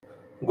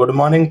Good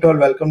morning to all.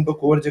 Welcome to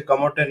Coverage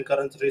Commodity and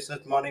Currency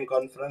Research Morning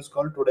Conference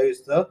Call. Today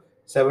is the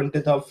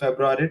 17th of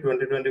February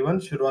 2021.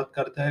 शुरुआत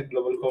करते हैं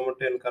global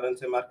commodity and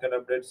currency market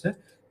update से।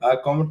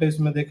 Commodities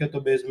में देखें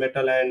तो base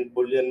metal and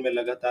Boolean में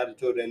लगातार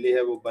जो रैली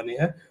है वो बनी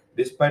है।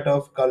 डिस्पाइट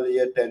ऑफ कल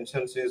ये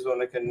टेंशन सीज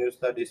होने के न्यूज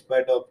था,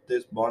 despite of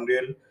this bond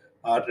yield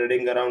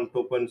trading around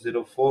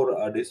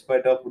 2.04,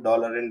 despite of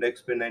dollar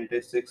index पे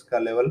 96 का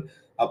लेवल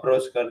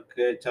अप्रोच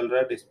करके चल रहा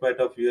है,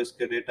 डिस्पाइट ऑफ यूएस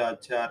के डेटा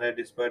अच्छे आ रहे हैं,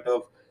 डिस्पाइट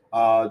ऑफ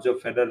जो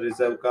फेडरल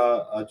रिजर्व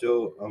का जो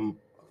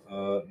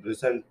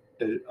रिसेंट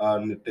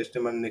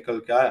टेस्टिमनी निकल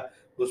के आया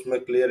उसमें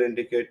क्लियर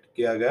इंडिकेट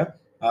किया गया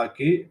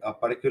कि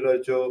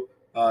पर्टिकुलर जो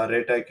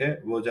रेट हाइक है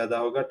वो ज्यादा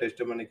होगा।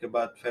 टेस्टिमनी के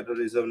बाद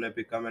फेडरल रिजर्व ने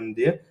भी कमेंट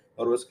दिए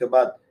और उसके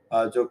बाद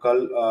जो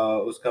कल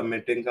उसका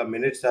मीटिंग का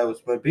मिनट्स है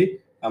उसमें भी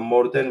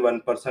मोर देन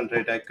 1%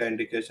 रेट हाइक का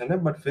इंडिकेशन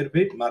है। बट फिर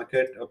भी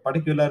मार्केट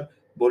पर्टिकुलर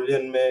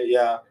बुलियन में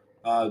या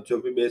जो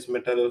भी बेस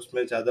मेटल है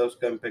उसमें ज्यादा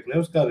उसका इम्पैक्ट नहीं।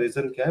 उसका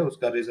रीजन क्या है?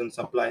 उसका रीजन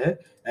सप्लाई है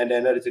एंड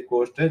एनर्जी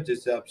कॉस्ट है, जिस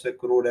हिसाब से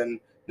क्रूड एंड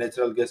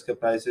नेचुरल गैस के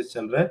प्राइसेस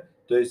चल रहे हैं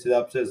तो इस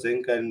हिसाब से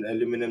जिंक एंड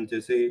एल्यूमिनियम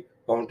जैसी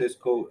काउंट्रीज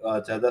को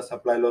ज्यादा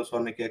सप्लाई लॉस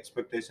होने की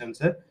एक्सपेक्टेशन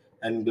है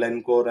एंड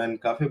ग्लेनकोर एंड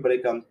काफी बड़ी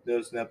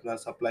कंपनियों ने अपना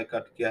सप्लाई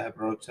कट किया है,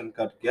 प्रोडक्शन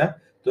कट किया,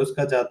 तो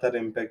उसका ज्यादातर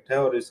इम्पैक्ट है।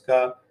 और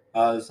इसका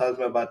साथ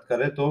में बात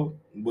करें तो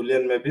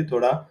बुलियन में भी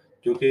थोड़ा,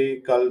 क्योंकि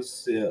कल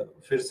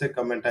फिर से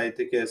कमेंट आई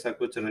थी कि ऐसा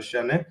कुछ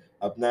रशिया ने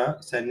अपना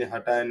सैन्य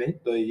हटाया नहीं,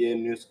 तो ये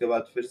न्यूज के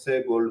बाद फिर से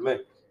गोल्ड में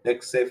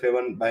एक सेफ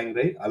हेवन बाइंग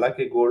रही।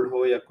 हालांकि गोल्ड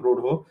हो या क्रूड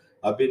हो,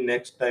 अभी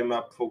नेक्स्ट टाइम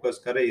आप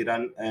फोकस करें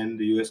ईरान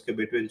एंड यूएस के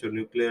बीटवीन जो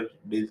न्यूक्लियर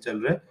डील चल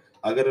रहे हैं,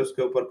 अगर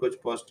उसके ऊपर कुछ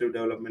पॉजिटिव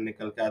डेवलपमेंट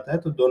निकल के आता है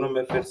तो दोनों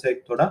में फिर से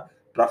एक थोड़ा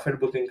प्रॉफिट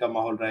बुकिंग का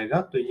माहौल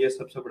रहेगा। तो ये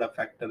सबसे बड़ा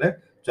फैक्टर है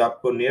जो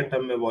आपको नियर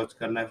टर्म में वॉच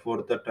करना है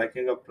for the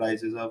tracking of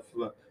prices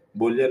of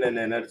bullion and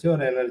energy.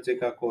 और एनर्जी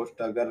का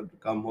कॉस्ट अगर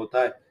कम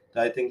होता है तो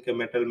आई थिंक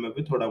मेटल में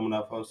भी थोड़ा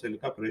मुनाफा वसूली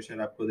का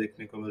प्रेशर आपको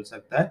देखने को मिल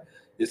सकता है।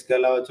 इसके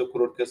अलावा जो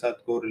क्रूड के साथ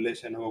को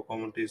रिलेशन है वो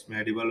कमोडिटीज में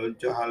एडिबल ऑयल,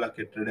 जो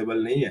हालांकि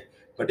ट्रेडेबल नहीं है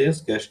बट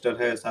यस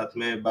कैस्टर है। साथ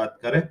में बात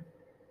करें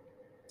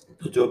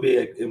तो जो भी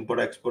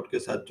इम्पोर्ट एक्सपोर्ट के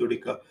साथ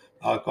जुड़ी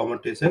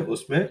कमोडिटीज है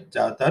उसमें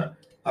ज्यादातर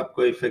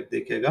आपको इफेक्ट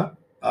दिखेगा।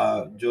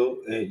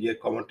 जो ये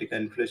कमोडिटी का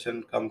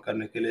इन्फ्लेशन कम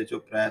करने के लिए जो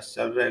प्रयास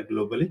चल रहा है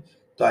ग्लोबली,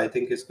 तो आई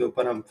थिंक इसके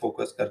ऊपर हम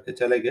फोकस करके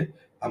चलेंगे।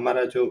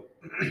 हमारा जो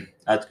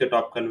आज के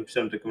टॉप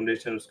कन्विक्शन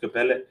रिकमेंडेशन, उसके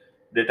पहले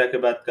डेटा की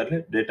बात कर ले।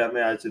 डेटा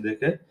में आज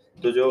देखें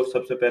तो जो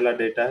सबसे पहला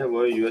डेटा है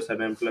वो है यूएस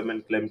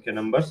अनएम्प्लॉयमेंट क्लेम के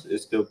नंबर्स।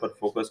 इसके ऊपर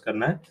फोकस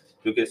करना है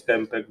क्योंकि इसका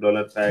इम्पैक्ट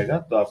डॉलर पे आएगा,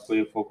 तो आपको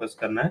ये फोकस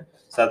करना है।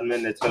 साथ में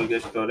नेचुरल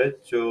गैस स्टोरेज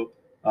जो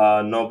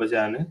 9 बजे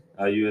आने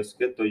यूएस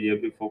के, तो ये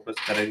भी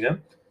फोकस करेंगे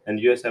हम। एंड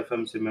यूएस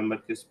एफएमसी मेंबर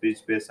की स्पीच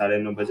पे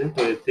 9:30 बजे।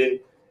 तो ये 3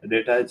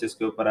 डेटा है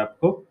जिसके ऊपर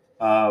आपको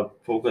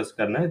फोकस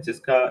करना है,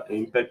 जिसका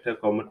इम्पैक्ट है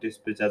कमोडिटीज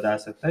पे ज्यादा आ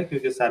सकता है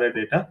क्योंकि सारे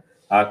data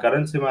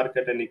currency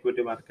market and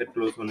equity market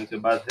close होने के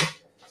बाद है,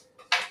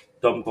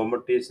 तो हम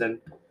कमोडिटीज एंड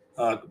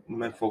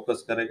में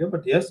फोकस करेंगे।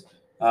 बट यस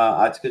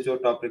आज के जो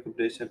टॉप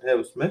रिकमेंडेशन है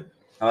उसमें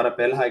हमारा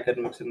पहला हाई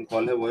कन्विक्शन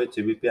कॉल है वो है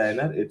GBP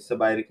INR. It's a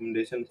buy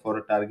recommendation for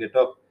a target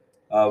of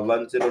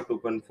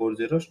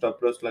 102.40,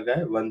 stop loss लगा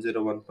है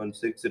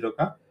 101.60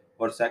 का।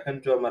 और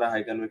सेकंड जो हमारा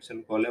हाई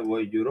कन्विक्शन कॉल है वो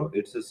है euro.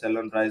 It's a sell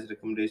on rise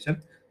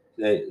recommendation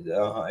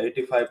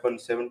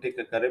 85.70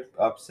 के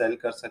करीब आप सेल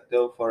कर सकते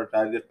हो for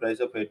target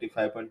price of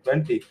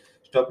 85.20।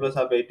 Stop loss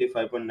आप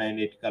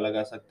 85.98 का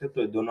लगा सकते हो।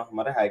 तो ये दोनों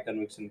हमारे हाई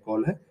कन्विक्शन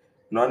कॉल है।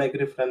 नॉन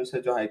एग्री फ्रंट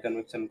से जो हाई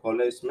कन्विक्शन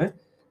कॉल है इसमें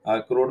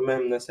क्रूड में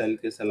हमने सेल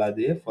की सलाह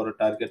दी है for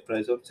target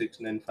price of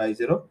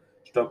 6950।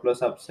 Stop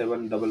loss आप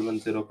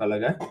 7110 का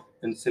लगा है।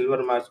 एंड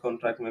सिल्वर मार्च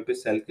कॉन्ट्रैक्ट में भी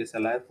सेल की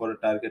सलाह है for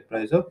target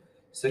price of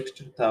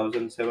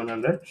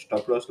 60,700।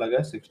 Stop loss लगा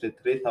है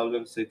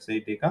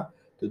 63,680 का।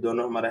 तो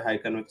दोनों हमारे हाई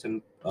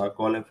कन्विक्शन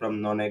कॉल है from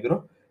non agro.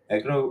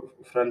 Agro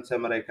front से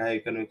हमारा एक हाई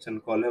कन्विक्शन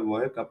कॉल है वो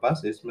है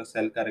कपास। इसमें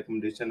सेल का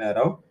रिकमेंडेशन है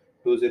अराउंड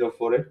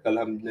 2048। कल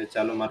हमने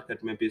चालू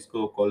मार्केट में भी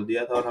इसको कॉल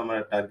दिया था और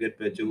हमारा टारगेट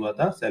पे जो हुआ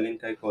था सेलिंग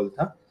का ही कॉल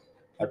था।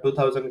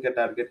 2000 के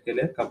टारगेट के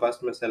लिए कपास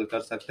में सेल कर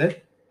सकते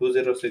हैं।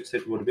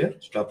 2068 would be a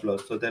stop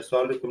loss. So that's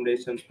all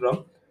recommendations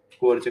from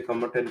Coverage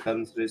Commodity and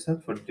Currency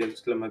Research. For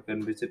details, you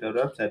can visit our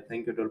website.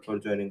 Thank you all for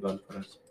joining conference.